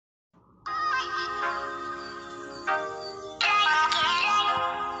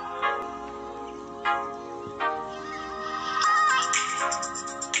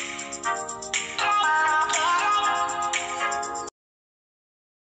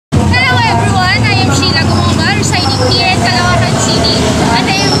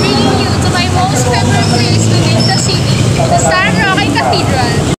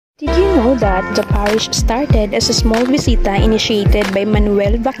that, the parish started as a small visita initiated by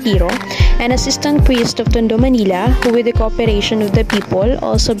Manuel Vaquero, an assistant priest of Tondo, Manila, who with the cooperation of the people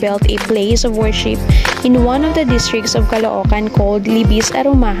also built a place of worship in one of the districts of Caloocan called Libis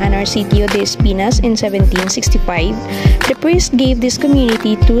Arumahan or Sitio de Espinas in 1765. The priest gave this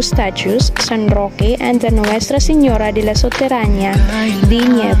community two statues, San Roque and the Nuestra Señora de la Soterrania de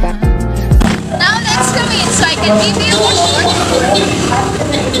Nieva. Now let's come in so I can give you a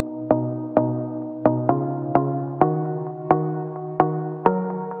short.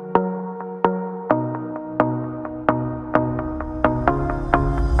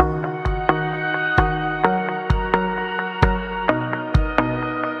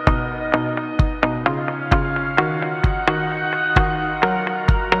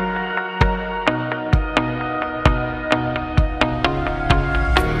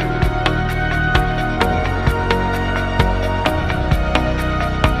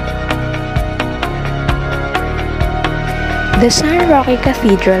 The San Roque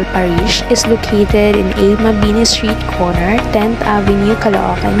Cathedral Parish is located in A. Mabini Street corner, 10th Avenue,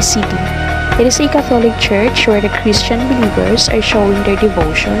 Caloocan City. It is a Catholic church where the Christian believers are showing their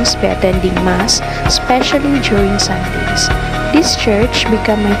devotions by attending Mass, especially during Sundays. This church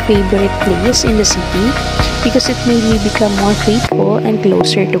became my favorite place in the city because it made me become more faithful and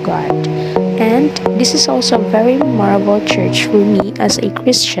closer to God. And this is also a very memorable church for me as a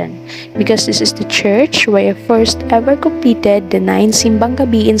Christian because this is the church where I first ever completed the 9 Simbang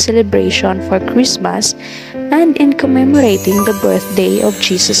Gabi in celebration for Christmas and in commemorating the birthday of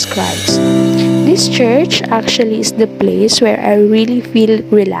Jesus Christ. This church actually is the place where I really feel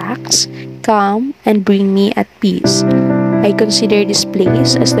relaxed, calm, and bring me at peace. I consider this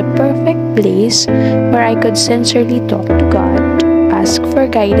place as the perfect place where I could sincerely talk to God, ask for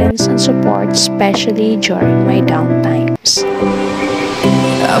guidance and support, especially during my down times.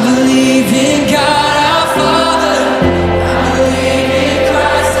 I believe in God.